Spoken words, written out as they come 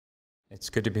It's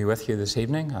good to be with you this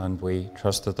evening, and we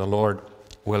trust that the Lord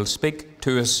will speak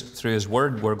to us through His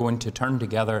Word. We're going to turn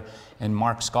together in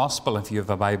Mark's Gospel, if you have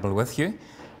a Bible with you.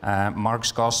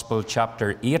 Mark's Gospel,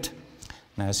 chapter 8.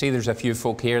 Now, I see there's a few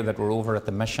folk here that were over at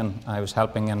the mission. I was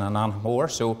helping in Ananmore,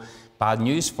 so bad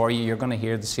news for you. You're going to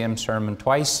hear the same sermon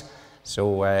twice.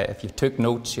 So if you took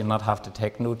notes, you'll not have to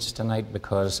take notes tonight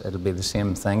because it'll be the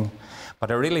same thing.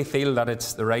 But I really feel that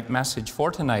it's the right message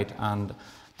for tonight, and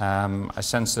I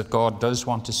sense that God does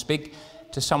want to speak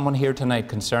to someone here tonight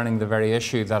concerning the very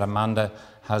issue that Amanda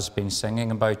has been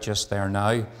singing about just there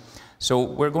now. So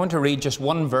we're going to read just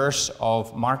one verse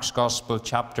of Mark's Gospel,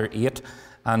 chapter 8,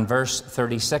 and verse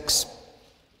 36.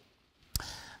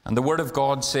 And the Word of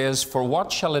God says, "For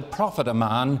what shall it profit a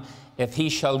man if he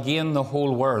shall gain the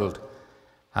whole world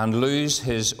and lose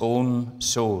his own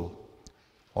soul?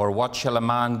 Or what shall a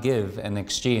man give in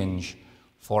exchange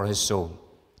for his soul?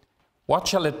 What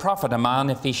shall it profit a man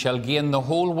if he shall gain the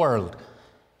whole world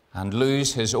and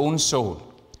lose his own soul?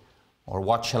 Or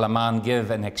what shall a man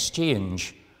give in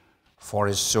exchange for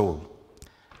his soul?"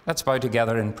 Let's bow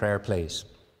together in prayer, please.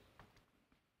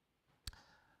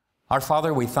 Our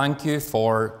Father, we thank you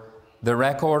for the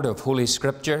record of Holy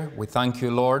Scripture. We thank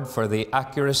you, Lord, for the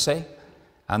accuracy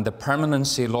and the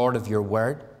permanency, Lord, of your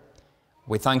word.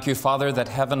 We thank you, Father, that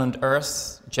heaven and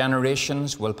earth,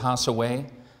 generations will pass away.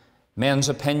 Men's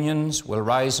opinions will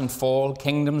rise and fall,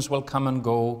 kingdoms will come and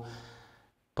go,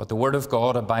 but the word of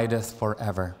God abideth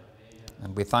forever.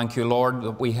 And we thank you, Lord,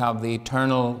 that we have the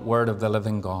eternal word of the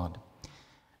living God.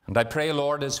 And I pray,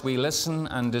 Lord, as we listen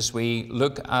and as we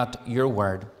look at your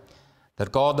word,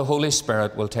 that God, the Holy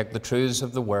Spirit, will take the truths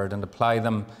of the word and apply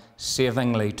them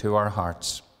savingly to our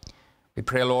hearts. We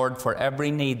pray, Lord, for every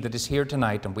need that is here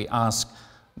tonight, and we ask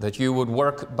that you would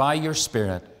work by your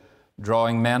Spirit,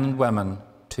 drawing men and women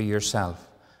to yourself.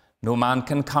 No man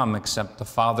can come except the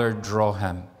Father draw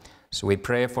him. So we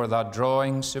pray for that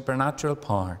drawing supernatural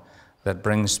power that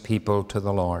brings people to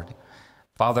the Lord.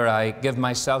 Father, I give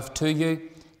myself to you,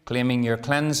 claiming your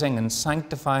cleansing and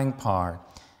sanctifying power.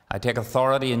 I take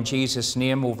authority in Jesus'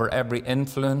 name over every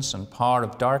influence and power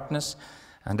of darkness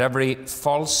and every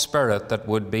false spirit that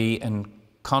would be in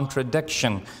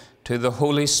contradiction to the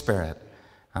Holy Spirit.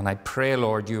 And I pray,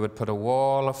 Lord, you would put a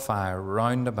wall of fire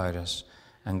round about us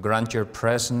and grant your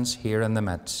presence here in the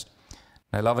midst.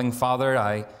 Now, loving Father,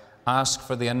 I ask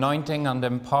for the anointing and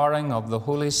empowering of the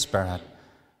Holy Spirit,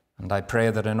 and I pray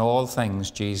that in all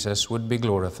things Jesus would be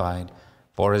glorified.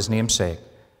 For his name's sake,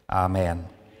 amen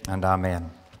and amen.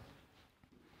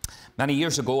 Many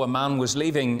years ago, a man was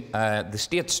leaving the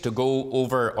States to go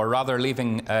over, or rather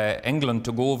leaving England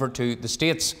to go over to the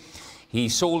States. He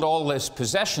sold all his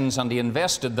possessions and he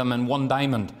invested them in one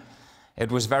diamond. It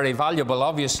was very valuable,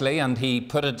 obviously, and he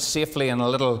put it safely in a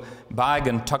little bag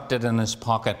and tucked it in his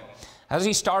pocket. As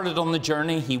he started on the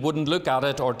journey, he wouldn't look at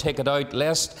it or take it out,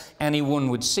 lest anyone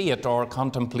would see it or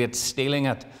contemplate stealing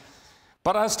it.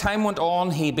 But as time went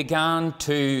on, he began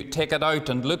to take it out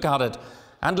and look at it,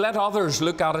 and let others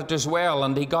look at it as well,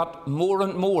 and he got more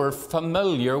and more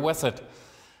familiar with it.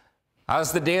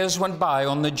 As the days went by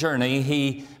on the journey,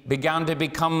 he began to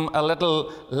become a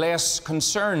little less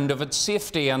concerned of its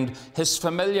safety, and his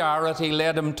familiarity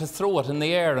led him to throw it in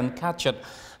the air and catch it.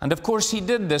 And of course he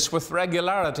did this with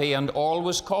regularity and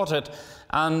always caught it.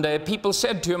 And people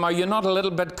said to him, "Are you not a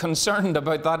little bit concerned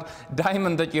about that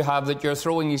diamond that you have that you're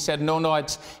throwing?" He said, No,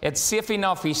 it's safe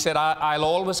enough. He said, I'll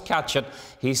always catch it.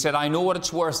 He said, "I know what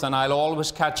it's worth and I'll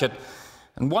always catch it."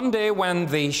 And one day when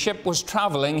the ship was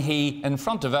traveling, he, in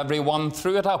front of everyone,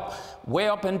 threw it up, way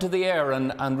up into the air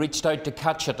and reached out to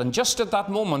catch it. And just at that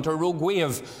moment, a rogue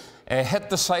wave hit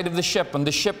the side of the ship, and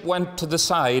the ship went to the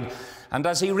side. And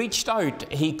as he reached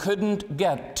out, he couldn't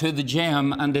get to the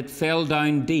gem, and it fell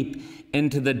down deep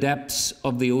into the depths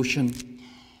of the ocean.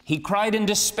 He cried in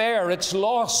despair, "It's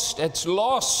lost, it's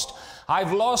lost.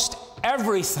 I've lost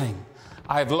everything.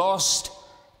 I've lost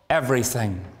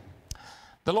everything."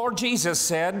 The Lord Jesus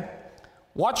said,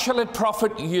 "What shall it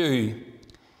profit you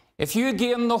if you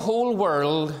gain the whole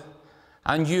world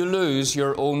and you lose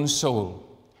your own soul?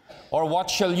 Or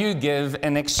what shall you give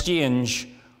in exchange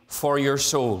for your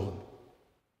soul?"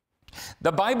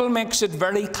 The Bible makes it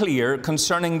very clear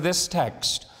concerning this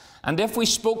text. And if we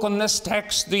spoke on this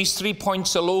text, these 3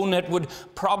 points alone, it would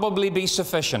probably be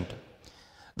sufficient.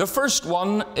 The first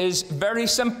one is very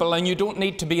simple, and you don't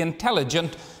need to be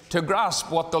intelligent to grasp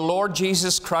what the Lord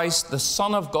Jesus Christ, the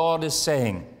Son of God, is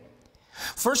saying.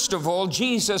 First of all,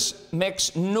 Jesus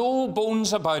makes no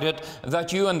bones about it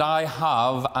that you and I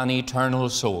have an eternal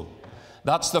soul.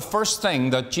 That's the first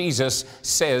thing that Jesus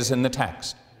says in the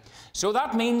text. So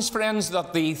that means, friends,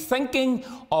 that the thinking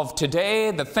of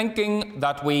today, the thinking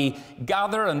that we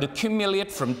gather and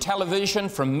accumulate from television,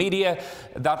 from media,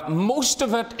 that most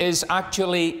of it is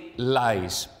actually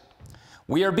lies.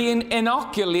 We are being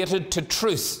inoculated to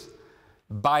truth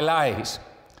by lies.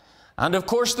 And of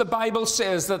course, the Bible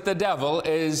says that the devil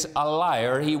is a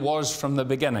liar. He was from the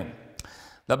beginning.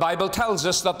 The Bible tells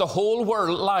us that the whole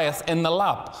world lieth in the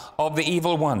lap of the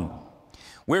evil one.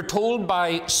 We're told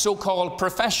by so-called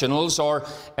professionals or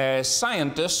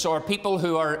scientists or people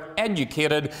who are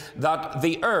educated that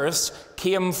the earth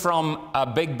came from a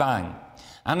big bang.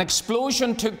 An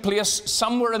explosion took place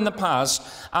somewhere in the past,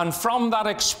 and from that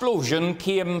explosion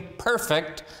came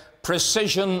perfect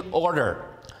precision order.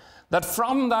 That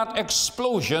from that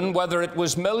explosion, whether it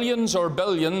was millions or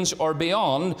billions or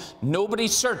beyond,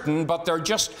 nobody's certain, but they're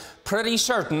just pretty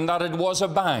certain that it was a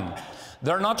bang.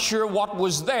 They're not sure what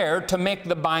was there to make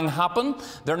the bang happen.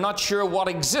 They're not sure what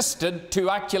existed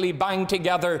to actually bang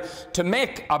together to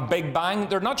make a big bang.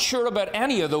 They're not sure about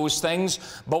any of those things,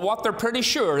 but what they're pretty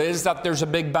sure is that there's a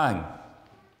big bang.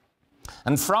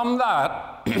 And from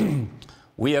that,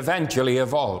 we eventually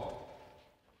evolved.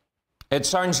 It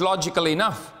sounds logical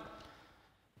enough.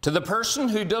 To the person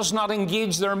who does not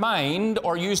engage their mind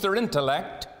or use their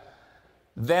intellect,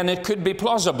 then it could be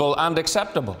plausible and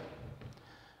acceptable.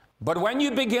 But when you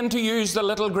begin to use the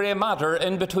little gray matter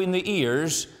in between the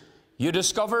ears, you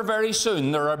discover very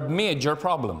soon there are major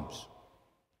problems.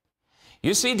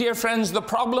 You see, dear friends, the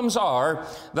problems are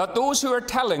that those who are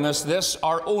telling us this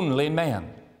are only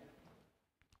men.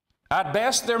 At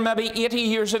best, they're maybe 80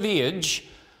 years of age.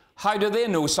 How do they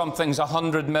know something's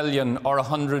 100 million or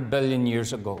 100 billion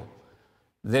years ago?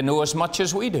 They know as much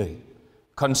as we do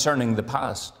concerning the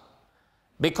past,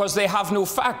 because they have no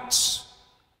facts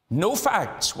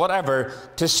whatever,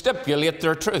 to stipulate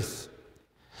their truth.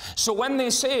 So when they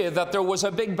say that there was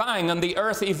a big bang and the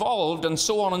earth evolved and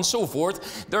so on and so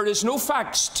forth, there is no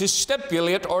facts to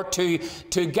stipulate or to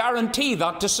guarantee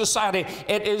that to society.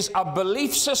 It is a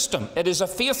belief system. It is a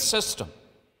faith system.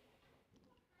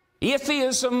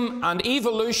 Atheism and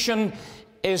evolution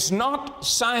is not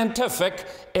scientific.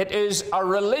 It is a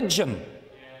religion.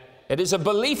 It is a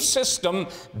belief system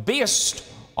based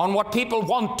on what people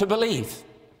want to believe.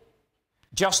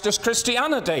 Just as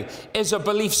Christianity is a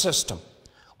belief system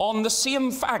on the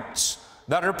same facts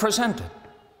that are presented.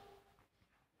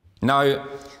 Now,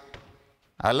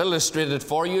 I'll illustrate it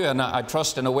for you, and I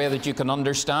trust in a way that you can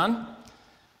understand.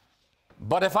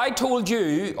 But if I told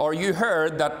you, or you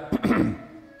heard that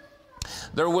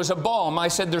there was a bomb, I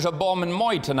said there's a bomb in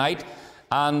Moy tonight,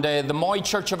 and the Moy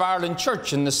Church of Ireland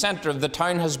church in the centre of the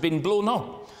town has been blown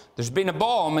up. There's been a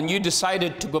bomb, and you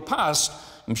decided to go past.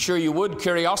 I'm sure you would.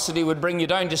 Curiosity would bring you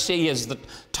down to see, is the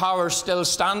tower still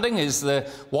standing?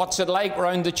 What's it like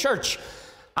around the church?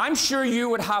 I'm sure you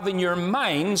would have in your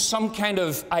mind some kind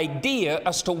of idea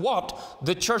as to what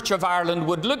the Church of Ireland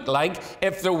would look like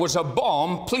if there was a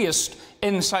bomb placed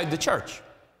inside the church.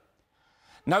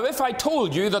 Now, if I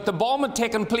told you that the bomb had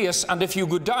taken place, and if you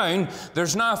go down,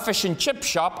 there's now a fish and chip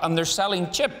shop and they're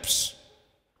selling chips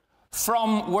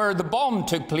from where the bomb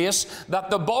took place, that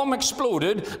the bomb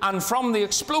exploded, and from the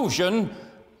explosion,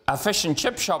 a fish and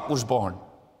chip shop was born.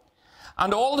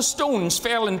 And all the stones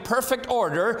fell in perfect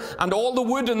order, and all the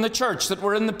wood in the church that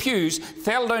were in the pews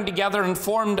fell down together and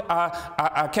formed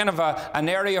a kind of an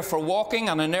area for walking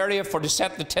and an area for to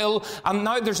set the till. And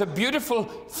now there's a beautiful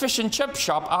fish and chip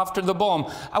shop after the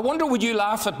bomb. I wonder, would you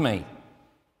laugh at me?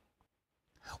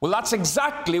 Well, that's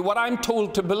exactly what I'm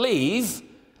told to believe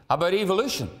about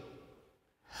evolution.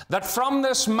 That from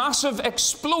this massive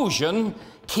explosion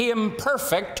came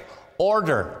perfect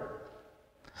order.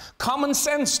 Common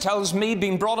sense tells me,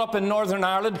 being brought up in Northern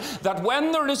Ireland, that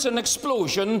when there is an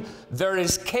explosion, there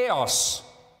is chaos.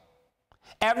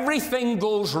 Everything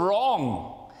goes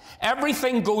wrong.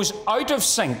 Everything goes out of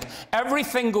sync.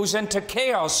 Everything goes into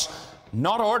chaos,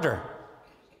 not order.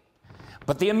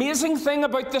 But the amazing thing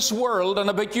about this world and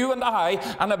about you and I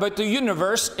and about the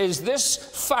universe is this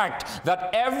fact, that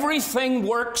everything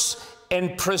works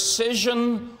in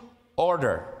precision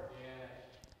order.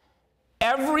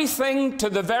 Everything,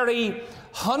 to the very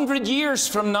 100 years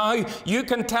from now, you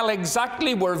can tell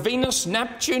exactly where Venus,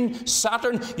 Neptune,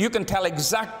 Saturn, you can tell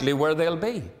exactly where they'll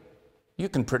be. You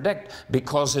can predict,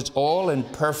 because it's all in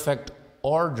perfect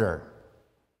order.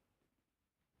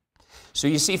 So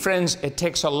you see, friends, it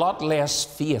takes a lot less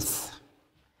faith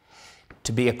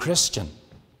to be a Christian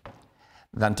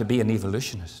than to be an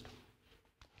evolutionist.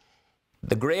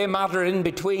 The grey matter in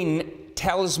between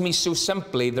tells me so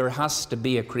simply there has to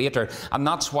be a creator. And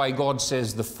that's why God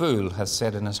says the fool has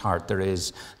said in his heart there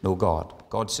is no God.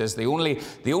 God says the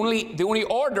only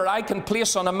order I can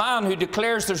place on a man who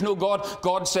declares there's no God,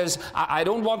 God says, I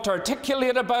don't want to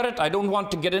articulate about it. I don't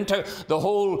want to get into the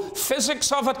whole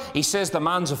physics of it. He says the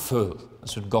man's a fool.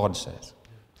 That's what God says.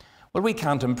 Well, we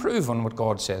can't improve on what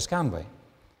God says, can we?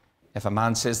 If a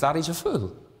man says that, he's a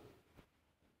fool.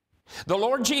 The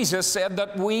Lord Jesus said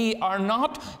that we are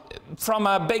not from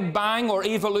a big bang or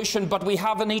evolution, but we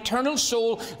have an eternal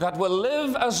soul that will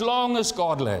live as long as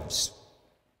God lives.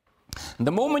 And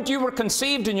the moment you were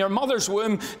conceived in your mother's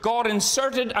womb, God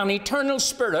inserted an eternal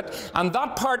spirit, and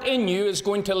that part in you is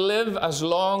going to live as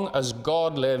long as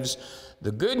God lives.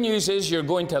 The good news is you're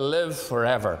going to live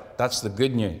forever. That's the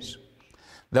good news.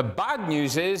 The bad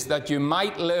news is that you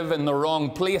might live in the wrong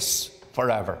place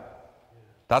forever.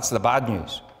 That's the bad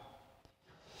news.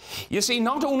 You see,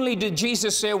 not only did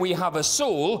Jesus say we have a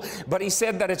soul, but he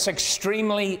said that it's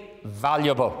extremely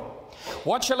valuable.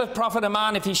 What shall it profit a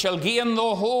man if he shall gain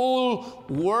the whole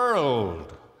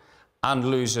world and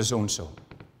lose his own soul?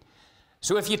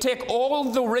 So if you take all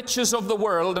the riches of the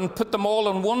world and put them all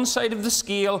on one side of the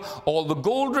scale, all the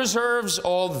gold reserves,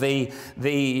 all the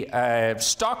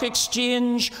stock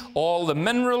exchange, all the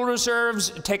mineral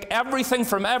reserves, take everything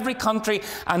from every country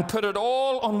and put it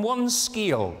all on one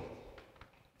scale,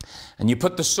 and you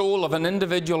put the soul of an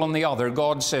individual on the other,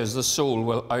 God says the soul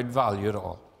will outvalue it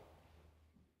all.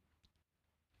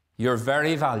 You're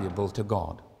very valuable to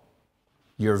God.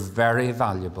 You're very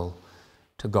valuable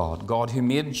to God. God who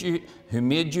made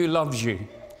you loves you.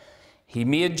 He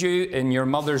made you in your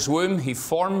mother's womb. He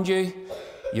formed you.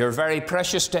 You're very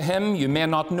precious to him. You may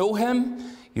not know him.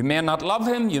 You may not love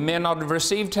him. You may not have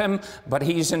received him, but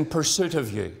he's in pursuit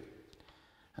of you.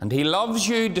 And he loves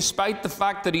you despite the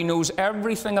fact that he knows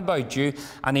everything about you,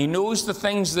 and he knows the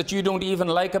things that you don't even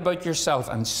like about yourself,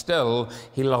 and still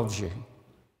he loves you.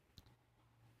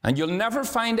 And you'll never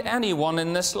find anyone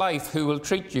in this life who will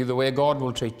treat you the way God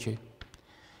will treat you.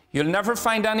 You'll never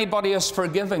find anybody as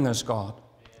forgiving as God.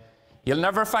 You'll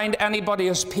never find anybody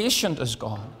as patient as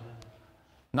God.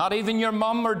 Not even your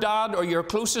mum or dad or your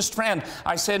closest friend.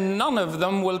 I said none of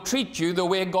them will treat you the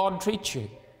way God treats you.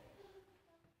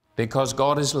 Because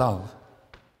God is love.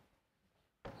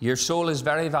 Your soul is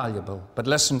very valuable. But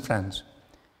listen, friends.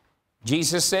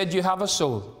 Jesus said you have a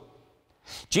soul.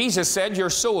 Jesus said your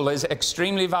soul is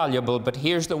extremely valuable, but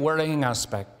here's the worrying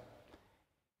aspect.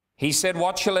 He said,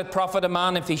 what shall it profit a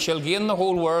man if he shall gain the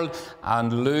whole world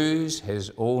and lose his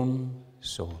own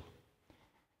soul?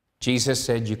 Jesus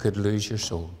said you could lose your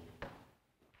soul.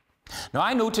 Now,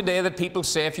 I know today that people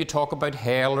say if you talk about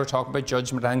hell or talk about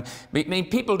judgment,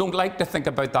 people don't like to think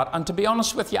about that. And to be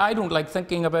honest with you, I don't like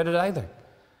thinking about it either.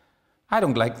 I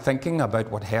don't like thinking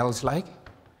about what hell's like.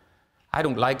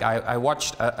 I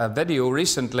watched a video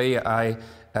recently. I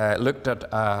looked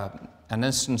at an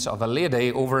instance of a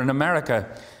lady over in America.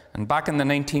 And back in the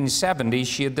 1970s,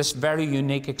 she had this very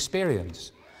unique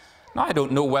experience. Now, I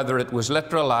don't know whether it was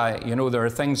literal. There are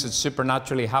things that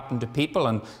supernaturally happen to people,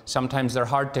 and sometimes they're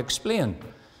hard to explain.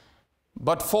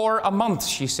 But for a month,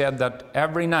 she said that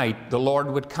every night the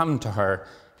Lord would come to her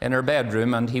in her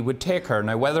bedroom and he would take her.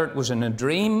 Now, whether it was in a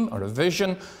dream or a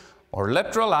vision or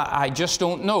literal, I just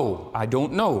don't know. I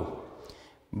don't know.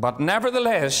 But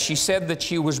nevertheless, she said that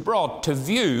she was brought to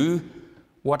view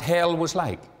what hell was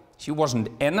like. She wasn't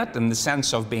in it in the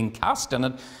sense of being cast in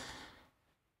it.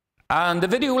 And the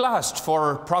video lasted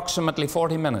for approximately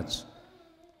 40 minutes.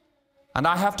 And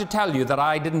I have to tell you that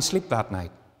I didn't sleep that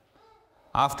night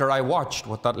after I watched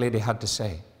what that lady had to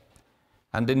say.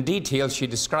 And in detail, she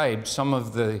described some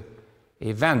of the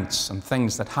events and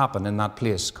things that happen in that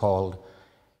place called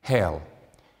hell,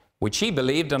 which she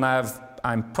believed, and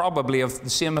I'm probably of the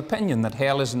same opinion, that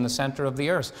hell is in the center of the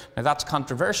earth. Now, that's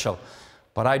controversial,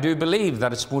 but I do believe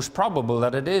that it's most probable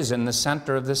that it is in the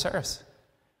center of this earth.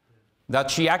 That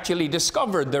she actually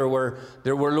discovered there were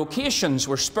locations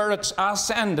where spirits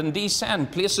ascend and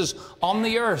descend, places on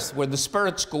the earth where the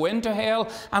spirits go into hell,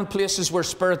 and places where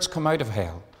spirits come out of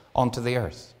hell onto the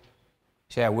earth.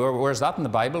 Yeah, where's that in the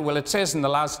Bible? Well, it says in the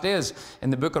last days, in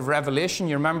the book of Revelation,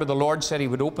 you remember the Lord said he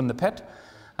would open the pit,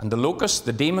 and the locusts,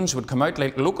 the demons, would come out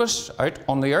like locusts out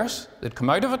on the earth. They'd come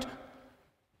out of it.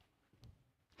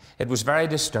 It was very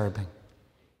disturbing.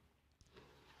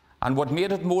 And what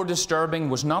made it more disturbing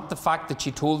was not the fact that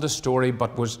she told the story,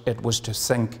 but it was to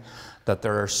think that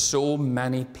there are so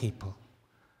many people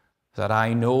that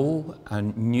I know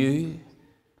and knew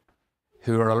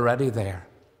who are already there.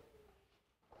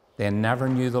 They never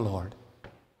knew the Lord.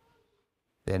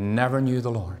 They never knew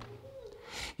the Lord.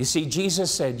 You see,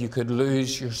 Jesus said you could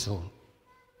lose your soul.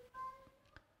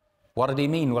 What did he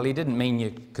mean? Well, he didn't mean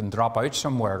you can drop out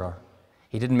somewhere, or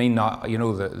he didn't mean, you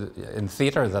know, in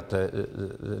theatre that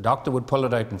the doctor would pull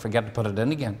it out and forget to put it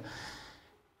in again.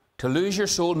 To lose your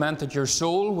soul meant that your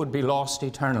soul would be lost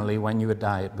eternally when you would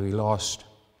die. It would be lost.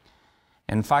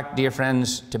 In fact, dear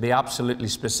friends, to be absolutely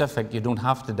specific, you don't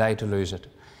have to die to lose it.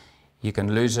 You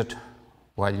can lose it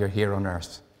while you're here on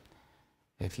earth.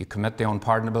 If you commit the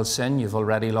unpardonable sin, you've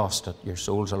already lost it. Your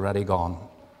soul's already gone.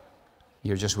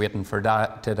 You're just waiting to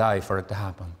die for it to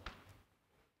happen.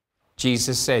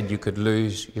 Jesus said you could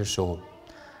lose your soul.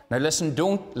 Now listen,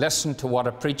 don't listen to what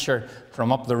a preacher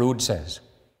from up the road says.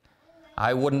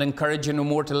 I wouldn't encourage you no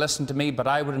more to listen to me, but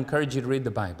I would encourage you to read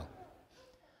the Bible.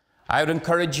 I would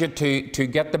encourage you to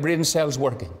get the brain cells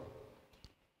working.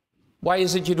 Why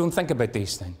is it you don't think about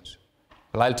these things?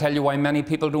 Well, I'll tell you why many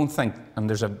people don't think, and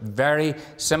there's a very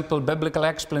simple biblical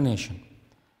explanation.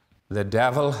 The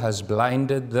devil has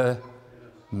blinded the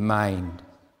mind.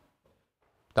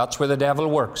 That's where the devil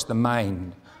works, the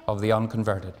mind of the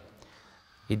unconverted.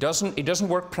 He doesn't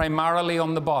work primarily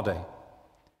on the body,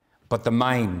 but the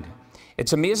mind.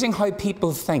 It's amazing how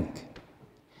people think.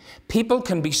 People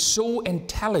can be so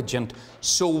intelligent,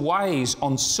 so wise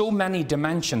on so many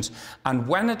dimensions, and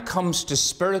when it comes to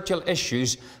spiritual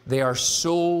issues, they are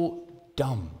so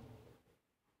dumb.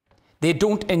 They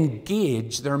don't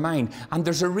engage their mind. And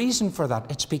there's a reason for that.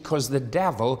 It's because the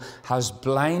devil has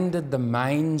blinded the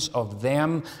minds of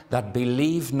them that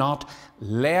believe not,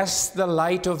 lest the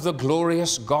light of the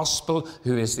glorious gospel,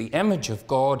 who is the image of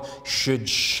God, should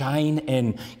shine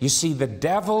in. You see, the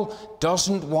devil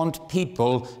doesn't want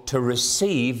people to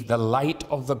receive the light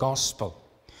of the gospel.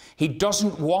 He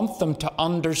doesn't want them to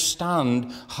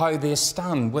understand how they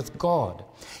stand with God.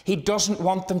 He doesn't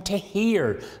want them to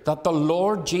hear that the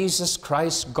Lord Jesus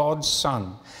Christ, God's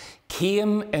Son,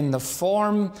 came in the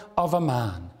form of a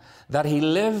man, that he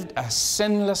lived a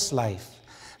sinless life,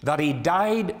 that he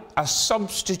died a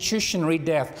substitutionary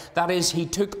death. That is, he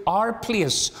took our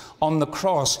place on the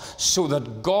cross so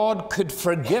that God could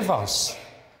forgive us,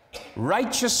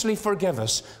 righteously forgive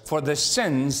us for the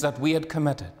sins that we had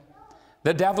committed.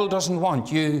 The devil doesn't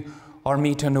want you or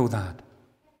me to know that.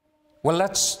 Well,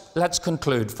 let's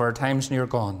conclude, for our time's near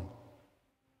gone.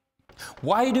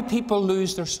 Why do people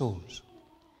lose their souls?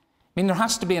 I mean, there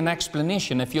has to be an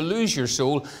explanation. If you lose your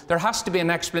soul, there has to be an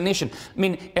explanation. I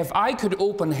mean, if I could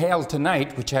open hell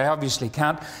tonight, which I obviously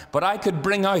can't, but I could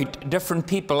bring out different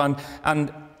people,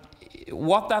 and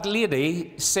what that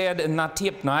lady said in that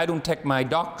tape, now I don't take my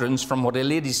doctrines from what a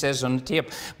lady says on the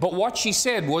tape, but what she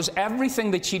said was everything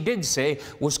that she did say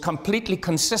was completely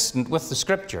consistent with the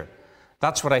Scripture.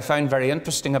 That's what I found very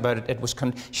interesting about it.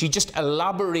 She just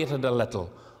elaborated a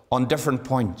little on different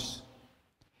points.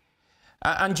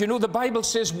 And you know, the Bible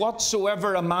says,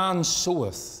 whatsoever a man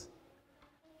soweth,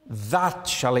 that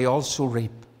shall he also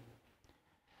reap.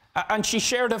 And she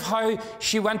shared of how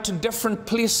she went to different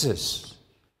places,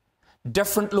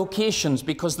 different locations,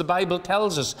 because the Bible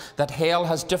tells us that hell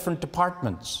has different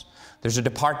departments. There's a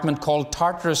department called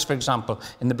Tartarus, for example,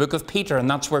 in the book of Peter, and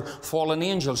that's where fallen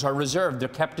angels are reserved. They're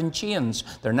kept in chains.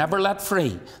 They're never let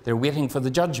free. They're waiting for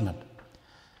the judgment.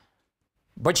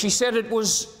 But she said it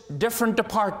was different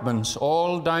departments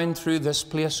all down through this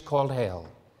place called hell.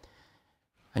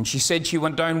 And she said she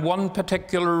went down one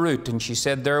particular route, and she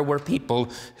said there were people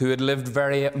who had lived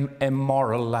very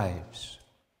immoral lives.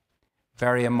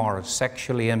 Very immoral,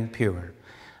 sexually impure.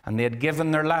 And they had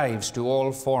given their lives to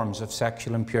all forms of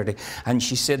sexual impurity. And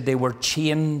she said they were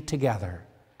chained together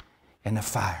in a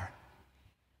fire,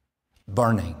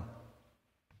 burning.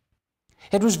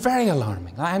 It was very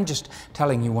alarming. I'm just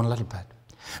telling you one little bit.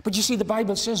 But you see, the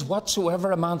Bible says,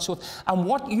 whatsoever a man soweth, and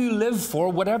what you live for,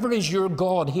 whatever is your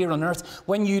God here on earth,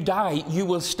 when you die, you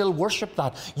will still worship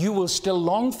that. You will still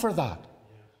long for that.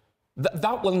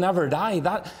 That will never die.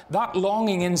 That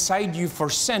longing inside you for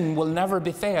sin will never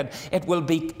be fed. It will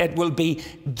be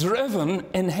driven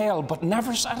in hell, but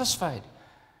never satisfied.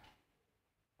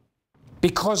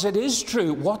 Because it is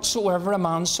true, whatsoever a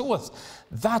man soweth,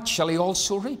 that shall he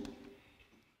also reap.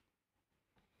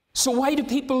 So why do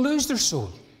people lose their soul?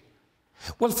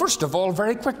 Well, first of all,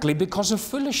 very quickly, because of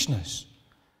foolishness.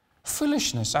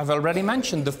 Foolishness. I've already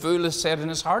mentioned, the fool has said in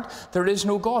his heart, there is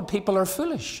no God. People are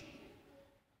foolish.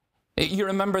 You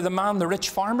remember the man, the rich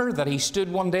farmer, that he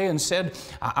stood one day and said,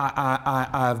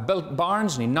 I've built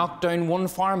barns, and he knocked down one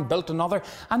farm, built another,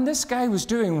 and this guy was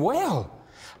doing well.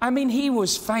 I mean, he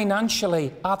was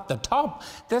financially at the top.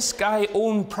 This guy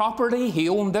owned property, he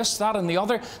owned this, that, and the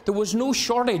other. There was no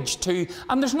shortage to,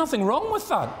 and there's nothing wrong with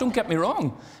that, don't get me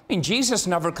wrong. I mean, Jesus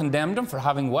never condemned him for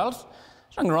having wealth.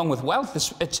 There's nothing wrong with wealth.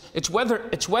 It's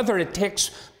whether it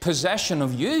takes possession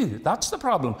of you. That's the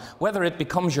problem. Whether it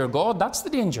becomes your God, that's the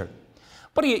danger.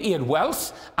 But he had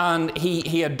wealth, and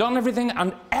he had done everything,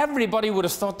 and everybody would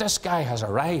have thought, this guy has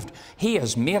arrived. He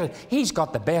has made it. He's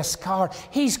got the best car.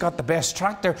 He's got the best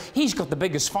tractor. He's got the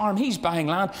biggest farm. He's buying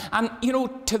land. And, you know,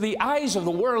 to the eyes of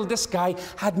the world, this guy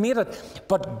had made it.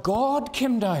 But God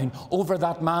came down over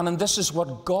that man, and this is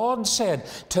what God said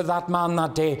to that man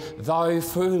that day: thou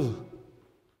fool,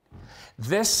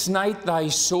 this night thy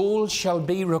soul shall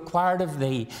be required of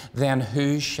thee, then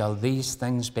whose shall these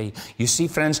things be? You see,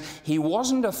 friends, he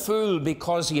wasn't a fool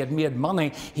because he had made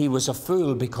money. He was a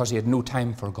fool because he had no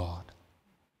time for God.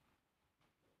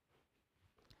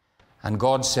 And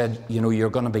God said, you know, you're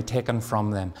going to be taken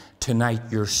from them. Tonight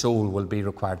your soul will be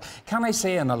required. Can I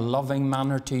say in a loving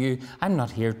manner to you, I'm not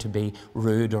here to be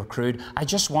rude or crude. I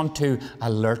just want to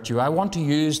alert you. I want to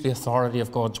use the authority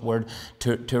of God's word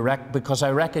because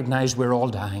I recognize we're all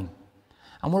dying.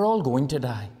 And we're all going to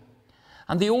die.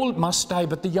 And the old must die,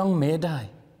 but the young may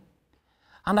die.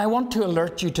 And I want to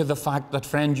alert you to the fact that,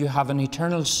 friend, you have an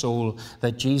eternal soul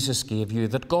that Jesus gave you,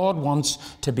 that God wants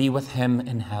to be with him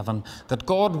in heaven, that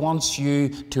God wants you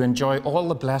to enjoy all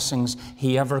the blessings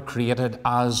he ever created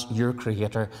as your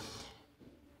creator.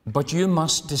 But you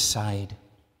must decide.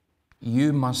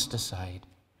 You must decide.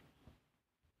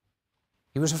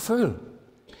 He was a fool.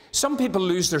 Some people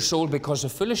lose their soul because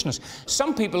of foolishness.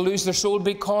 Some people lose their soul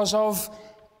because of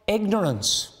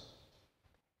ignorance.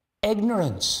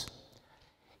 Ignorance.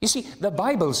 You see, the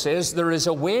Bible says there is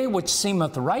a way which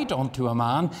seemeth right unto a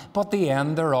man, but the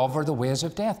end thereof are the ways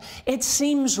of death. It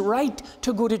seems right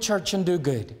to go to church and do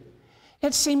good.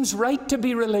 It seems right to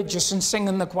be religious and sing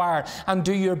in the choir and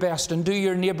do your best and do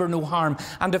your neighbour no harm.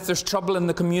 And if there's trouble in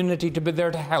the community, to be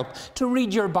there to help, to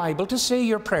read your Bible, to say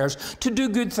your prayers, to do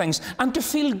good things, and to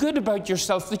feel good about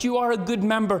yourself that you are a good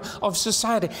member of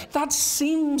society. That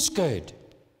seems good.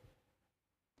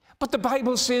 But the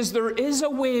Bible says there is a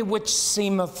way which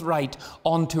seemeth right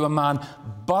unto a man,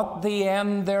 but the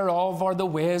end thereof are the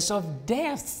ways of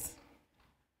death.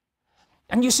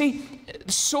 And you see,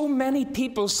 so many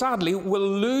people, sadly, will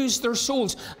lose their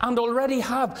souls, and already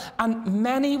have, and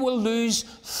many will lose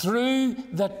through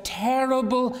the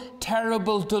terrible,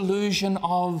 terrible delusion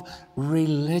of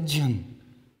religion.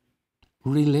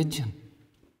 Religion.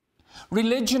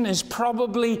 Religion is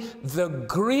probably the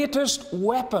greatest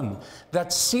weapon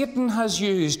that Satan has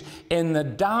used in the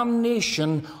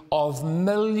damnation of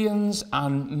millions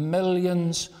and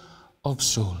millions of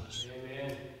souls.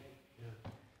 Amen.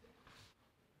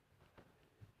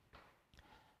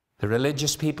 The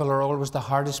religious people are always the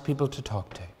hardest people to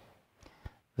talk to.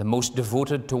 The most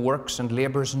devoted to works and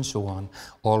labours and so on,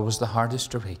 always the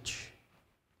hardest to reach.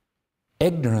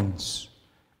 Ignorance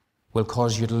will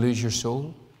cause you to lose your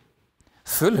soul.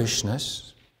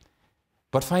 Foolishness,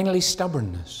 but finally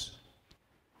stubbornness.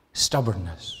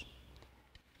 Stubbornness.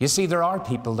 You see, there are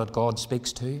people that God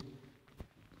speaks to.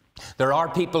 There are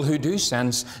people who do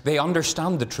sense, they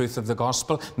understand the truth of the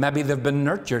gospel. Maybe they've been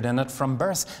nurtured in it from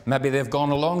birth. Maybe they've gone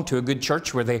along to a good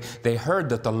church where they heard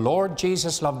that the Lord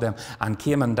Jesus loved them and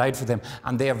came and died for them,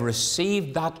 and they have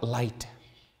received that light.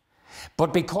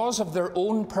 But because of their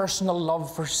own personal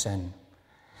love for sin,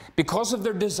 because of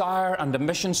their desire and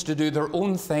ambitions to do their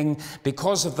own thing,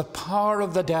 because of the power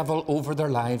of the devil over their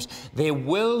lives, they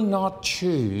will not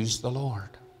choose the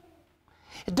Lord.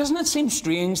 Doesn't it seem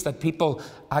strange that people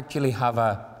actually have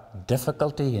a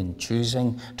difficulty in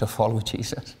choosing to follow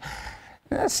Jesus?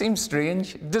 That seems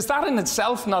strange. Does that in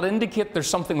itself not indicate there's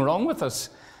something wrong with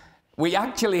us? We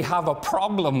actually have a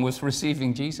problem with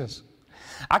receiving Jesus.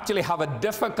 Actually have a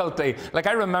difficulty. Like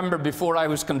I remember before I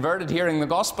was converted hearing the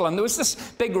gospel, and there was this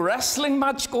big wrestling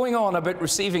match going on about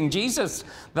receiving Jesus,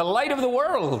 the light of the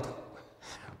world,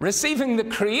 receiving the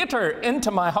Creator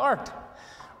into my heart,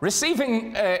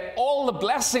 receiving all the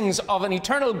blessings of an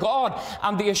eternal God,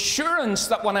 and the assurance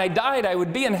that when I died I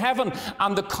would be in heaven,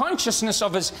 and the consciousness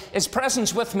of His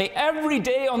presence with me every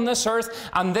day on this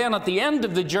earth, and then at the end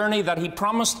of the journey that He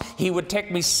promised He would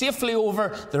take me safely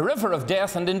over the river of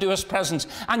death and into His presence.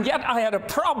 And yet I had a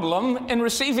problem in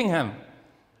receiving Him.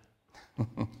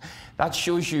 That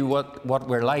shows you what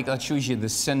we're like. That shows you the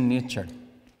sin nature.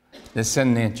 The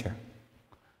sin nature.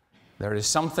 There is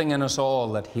something in us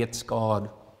all that hates God.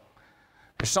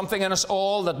 There's something in us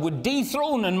all that would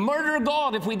dethrone and murder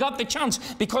God if we got the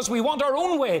chance, because we want our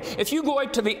own way. If you go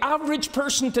out to the average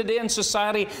person today in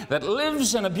society that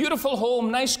lives in a beautiful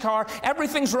home, nice car,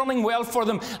 everything's running well for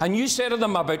them, and you say to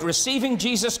them about receiving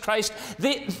Jesus Christ,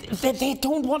 they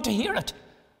don't want to hear it.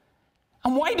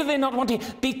 And why do they not want to?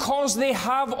 Because they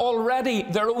have already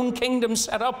their own kingdom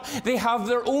set up. They have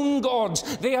their own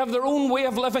gods. They have their own way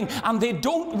of living. And they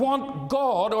don't want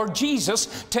God or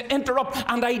Jesus to interrupt.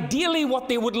 And ideally what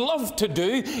they would love to do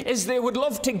is they would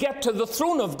love to get to the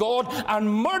throne of God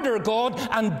and murder God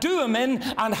and do him in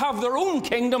and have their own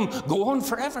kingdom go on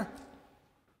forever.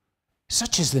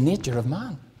 Such is the nature of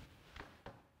man.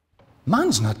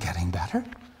 Man's not getting better.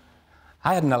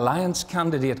 I had an alliance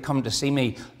candidate come to see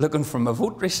me looking for my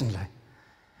vote recently.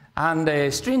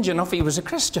 And strange enough, he was a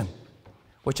Christian,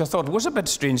 which I thought was a bit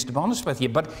strange, to be honest with you.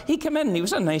 But he came in, and he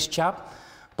was a nice chap,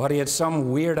 but he had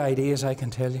some weird ideas, I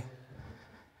can tell you.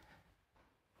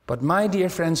 But my dear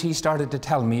friends, he started to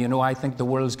tell me, I think the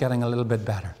world's getting a little bit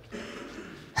better.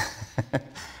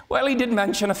 Well, he did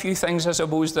mention a few things, I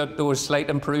suppose, that there was slight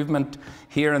improvement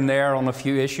here and there on a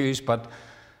few issues, but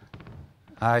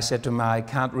I said to him, I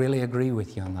can't really agree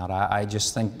with you on that. I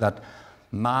just think that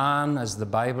man, as the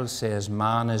Bible says,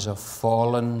 man is a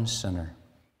fallen sinner.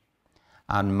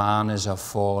 And man is a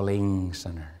falling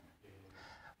sinner.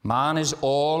 Man is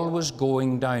always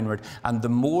going downward. And the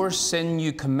more sin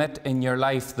you commit in your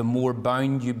life, the more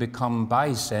bound you become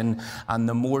by sin. And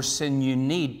the more sin you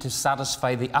need to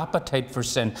satisfy the appetite for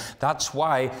sin. That's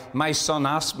why my son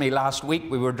asked me last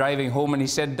week, we were driving home, and he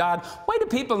said, Dad, why do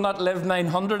people not live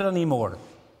 900 anymore?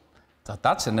 I thought,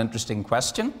 that's an interesting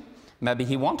question. Maybe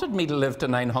he wanted me to live to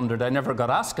 900. I never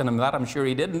got asking him that. I'm sure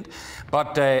he didn't.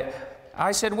 But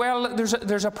I said, well,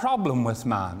 there's a problem with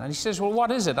man. And he says, well,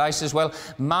 what is it? I says, well,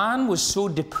 man was so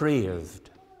depraved.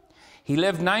 He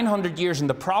lived 900 years, and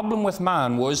the problem with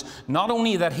man was not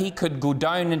only that he could go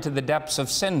down into the depths of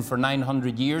sin for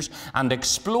 900 years and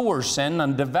explore sin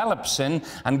and develop sin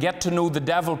and get to know the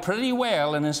devil pretty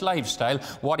well in his lifestyle.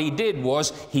 What he did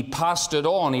was he passed it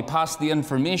on. He passed the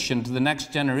information to the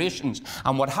next generations.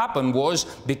 And what happened was,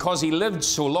 because he lived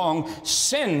so long,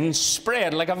 sin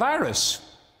spread like a virus.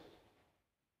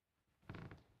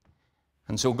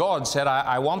 And so God said,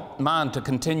 I want man to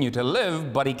continue to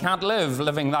live, but he can't live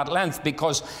living that length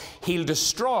because he'll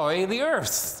destroy the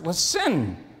earth with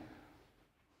sin.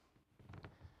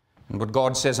 And but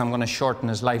God says, I'm going to shorten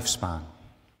his lifespan.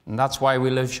 And that's why we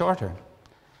live shorter.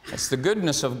 It's the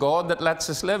goodness of God that lets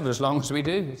us live as long as we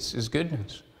do. It's his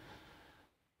goodness.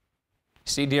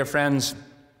 See, dear friends,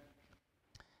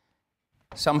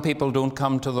 some people don't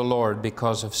come to the Lord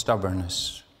because of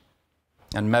stubbornness.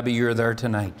 And maybe you're there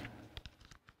tonight.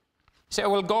 You say,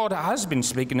 well, God has been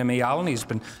speaking to me, Alan. He's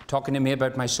been talking to me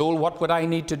about my soul. What would I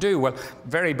need to do? Well,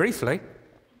 very briefly,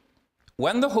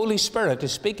 when the Holy Spirit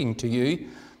is speaking to you,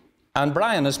 and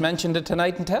Brian has mentioned it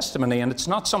tonight in testimony, and it's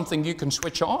not something you can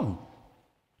switch on.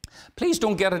 Please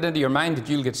don't get it into your mind that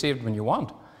you'll get saved when you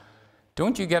want.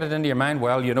 Don't you get it into your mind,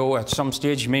 well, at some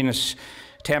stage, you mean it's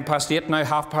 8:10 now,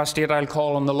 8:30, I'll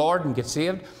call on the Lord and get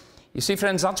saved. You see,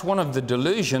 friends, that's one of the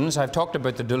delusions. I've talked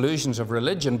about the delusions of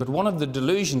religion, but one of the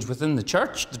delusions within the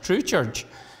church, the true church,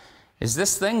 is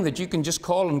this thing that you can just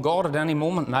call on God at any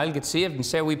moment and I'll get saved and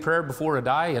say a wee prayer before I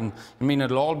die and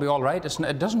it'll all be all right.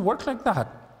 It doesn't work like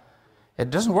that. It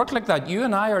doesn't work like that. You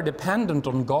and I are dependent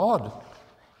on God.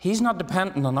 He's not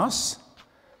dependent on us.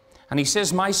 And he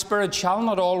says, my spirit shall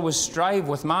not always strive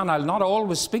with man. I'll not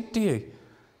always speak to you.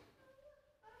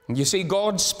 You see,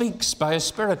 God speaks by his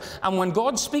Spirit. And when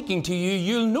God's speaking to you,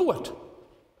 you'll know it.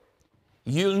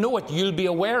 You'll know it. You'll be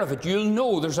aware of it. You'll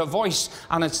know there's a voice,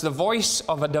 and it's the voice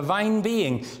of a divine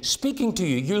being speaking to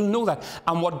you. You'll know that.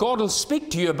 And what God will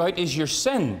speak to you about is your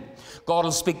sin. God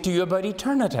will speak to you about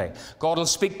eternity. God will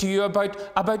speak to you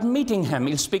about meeting him.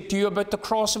 He'll speak to you about the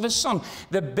cross of his Son.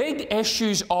 The big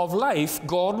issues of life,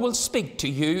 God will speak to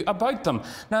you about them.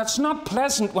 Now, it's not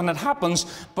pleasant when it happens,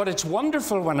 but it's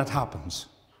wonderful when it happens.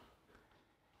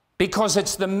 Because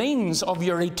it's the means of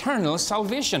your eternal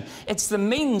salvation. It's the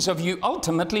means of you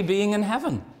ultimately being in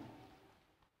heaven.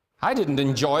 I didn't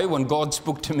enjoy when God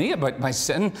spoke to me about my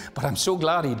sin, but I'm so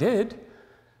glad he did.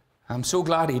 I'm so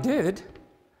glad he did.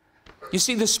 You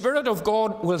see, the Spirit of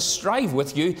God will strive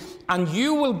with you, and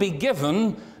you will be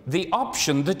given the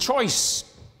option, the choice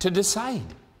to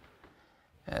decide.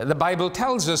 The Bible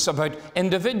tells us about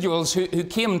individuals who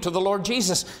came to the Lord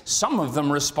Jesus. Some of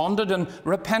them responded and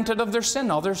repented of their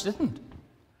sin. Others didn't.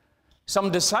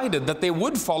 Some decided that they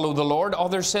would follow the Lord.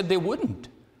 Others said they wouldn't.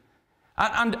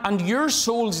 And your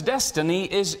soul's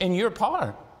destiny is in your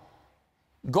power.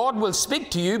 God will speak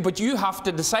to you, but you have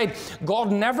to decide.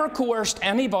 God never coerced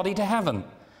anybody to heaven.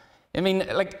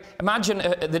 Imagine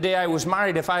the day I was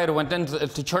married, if I had went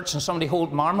into church and somebody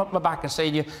hold my arm up my back and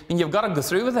said, you've got to go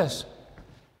through with this.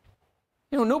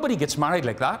 Nobody gets married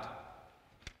like that.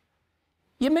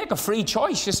 You make a free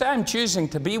choice. You say, I'm choosing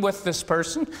to be with this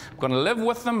person. I'm going to live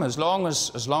with them as long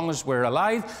as we're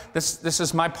alive. This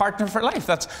is my partner for life.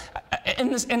 That's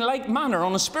in like manner,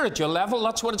 on a spiritual level,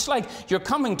 that's what it's like. You're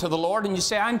coming to the Lord and you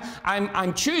say,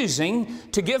 I'm choosing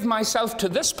to give myself to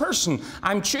this person.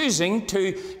 I'm choosing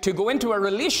to go into a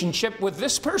relationship with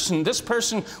this person. This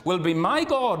person will be my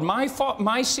God,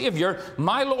 my Savior,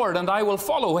 my Lord, and I will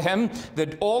follow him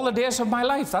all the days of my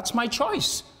life. That's my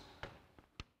choice.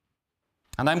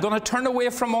 And I'm going to turn away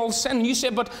from all sin. You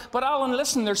say, but Alan,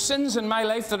 listen, there's sins in my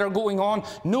life that are going on.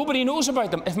 Nobody knows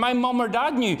about them. If my mum or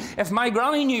dad knew, if my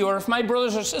granny knew, or if my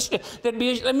brothers or sister,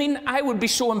 I would be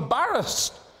so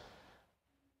embarrassed.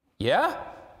 Yeah,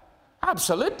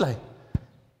 absolutely.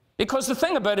 Because the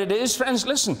thing about it is, friends,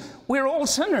 listen, we're all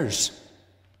sinners.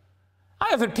 I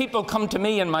have had people come to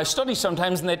me in my study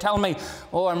sometimes and they tell me,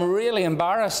 oh, I'm really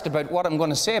embarrassed about what I'm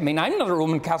going to say. I mean, I'm not a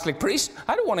Roman Catholic priest.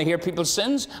 I don't want to hear people's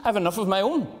sins. I have enough of my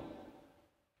own.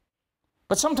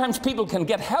 But sometimes people can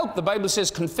get help. The Bible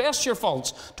says, confess your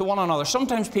faults to one another.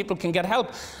 Sometimes people can get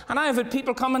help. And I have had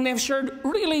people come and they've shared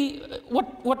really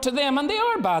what to them, and they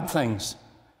are bad things.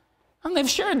 And they've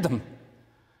shared them.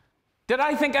 Did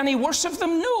I think any worse of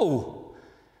them? No.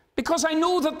 Because I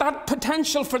know that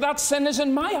potential for that sin is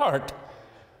in my heart.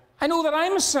 I know that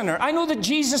I'm a sinner. I know that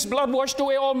Jesus' blood washed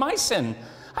away all my sin.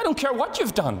 I don't care what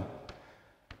you've done.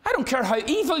 I don't care how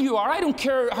evil you are. I don't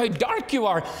care how dark you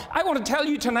are. I want to tell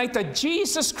you tonight that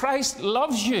Jesus Christ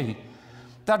loves you.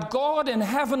 That God in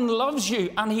heaven loves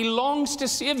you and he longs to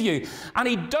save you. And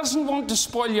he doesn't want to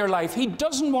spoil your life. He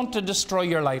doesn't want to destroy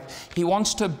your life. He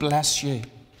wants to bless you.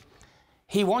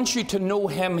 He wants you to know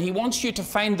him. He wants you to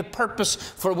find the purpose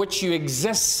for which you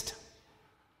exist.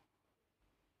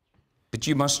 But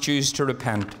you must choose to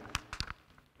repent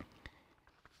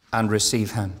and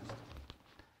receive him.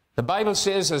 The Bible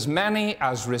says, as many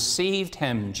as received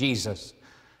him, Jesus,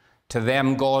 to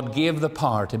them God gave the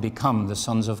power to become the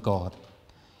sons of God.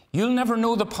 You'll never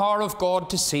know the power of God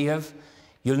to save.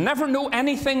 You'll never know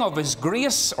anything of his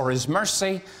grace or his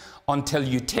mercy until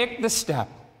you take the step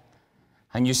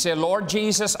and you say, Lord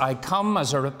Jesus, I come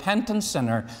as a repentant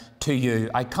sinner to you.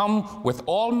 I come with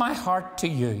all my heart to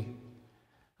you.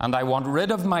 And I want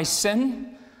rid of my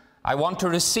sin. I want to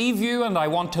receive you and I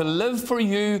want to live for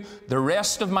you the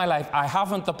rest of my life. I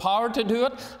haven't the power to do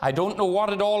it. I don't know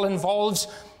what it all involves.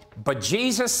 But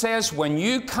Jesus says, when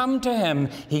you come to him,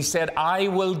 he said, I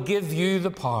will give you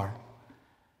the power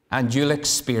and you'll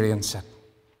experience it.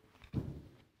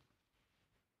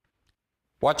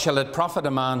 What shall it profit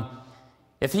a man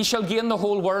if he shall gain the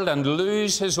whole world and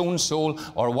lose his own soul?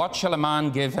 Or what shall a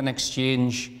man give in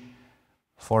exchange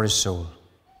for his soul?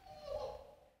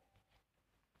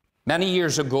 Many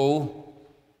years ago,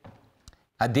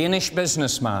 a Danish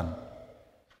businessman,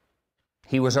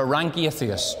 he was a rank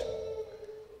atheist,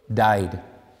 died.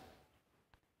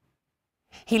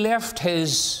 He left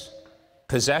his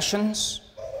possessions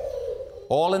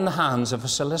all in the hands of a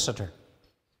solicitor.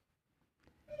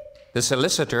 The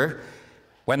solicitor,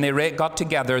 when they got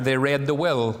together, they read the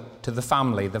will to the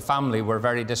family. The family were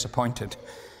very disappointed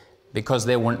because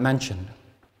they weren't mentioned.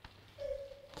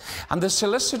 And the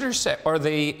solicitor said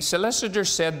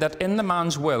that in the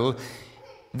man's will,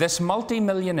 this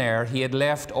multi-millionaire, he had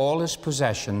left all his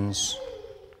possessions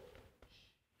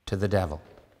to the devil.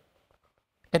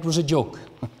 It was a joke.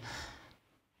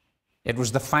 It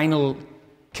was the final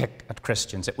kick at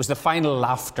Christians. It was the final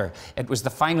laughter. It was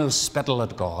the final spittle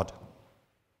at God.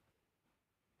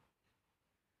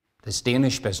 This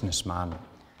Danish businessman,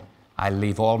 I'll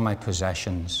leave all my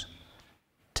possessions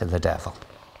to the devil.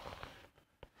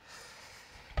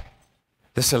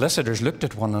 The solicitors looked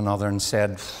at one another and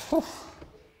said,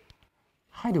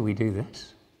 how do we do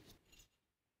this?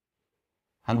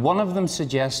 And one of them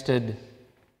suggested,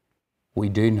 we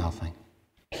do nothing.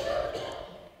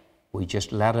 We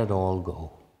just let it all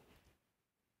go.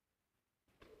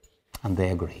 And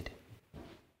they agreed.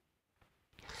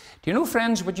 Do you know,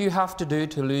 friends, what you have to do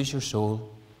to lose your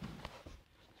soul?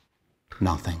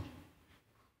 Nothing.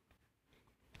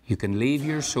 You can leave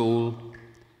your soul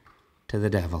to the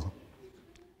devil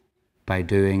by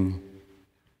doing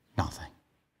nothing.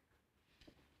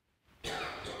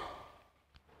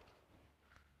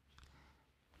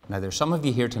 Now, there's some of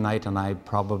you here tonight, and I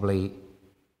probably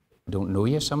don't know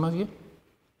you, some of you,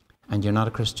 and you're not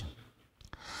a Christian.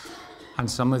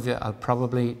 And some of you I'll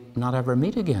probably not ever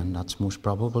meet again. That's most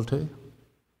probable too.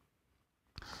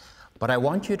 But I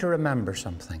want you to remember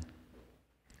something.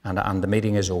 And the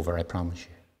meeting is over, I promise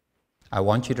you. I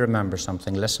want you to remember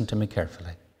something. Listen to me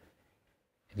carefully.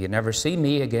 If you never see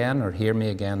me again or hear me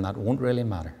again, that won't really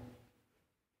matter.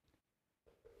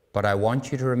 But I want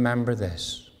you to remember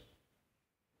this.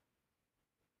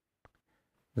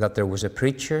 that there was a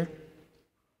preacher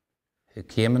who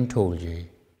came and told you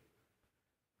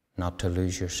not to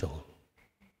lose your soul.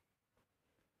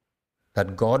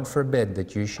 That God forbid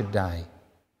that you should die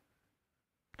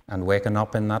and waking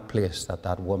up in that place that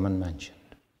that woman mentioned.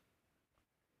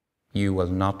 You will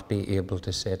not be able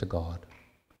to say to God,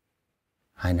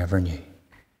 I never knew.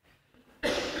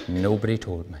 Nobody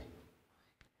told me.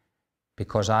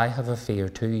 Because I have a fear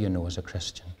too, you know, as a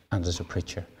Christian and as a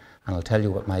preacher. And I'll tell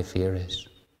you what my fear is.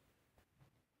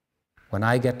 When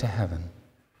I get to heaven,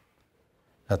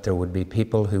 that there would be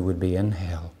people who would be in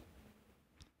hell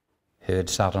who had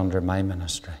sat under my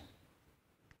ministry,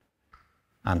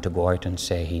 and to go out and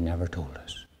say, he never told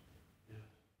us.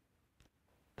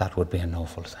 That would be an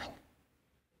awful thing.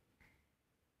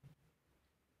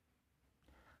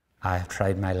 I have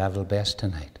tried my level best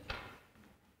tonight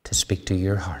to speak to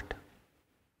your heart,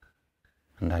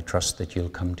 and I trust that you'll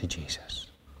come to Jesus.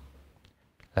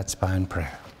 Let's bow in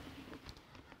prayer.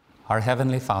 Our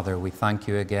Heavenly Father, we thank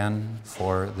you again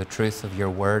for the truth of your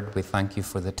word. We thank you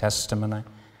for the testimony.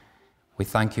 We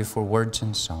thank you for words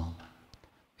and song.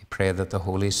 We pray that the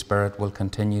Holy Spirit will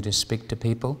continue to speak to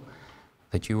people,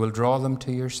 that you will draw them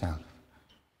to yourself,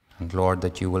 and Lord,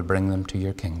 that you will bring them to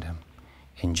your kingdom.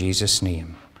 In Jesus'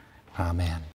 name,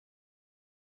 amen.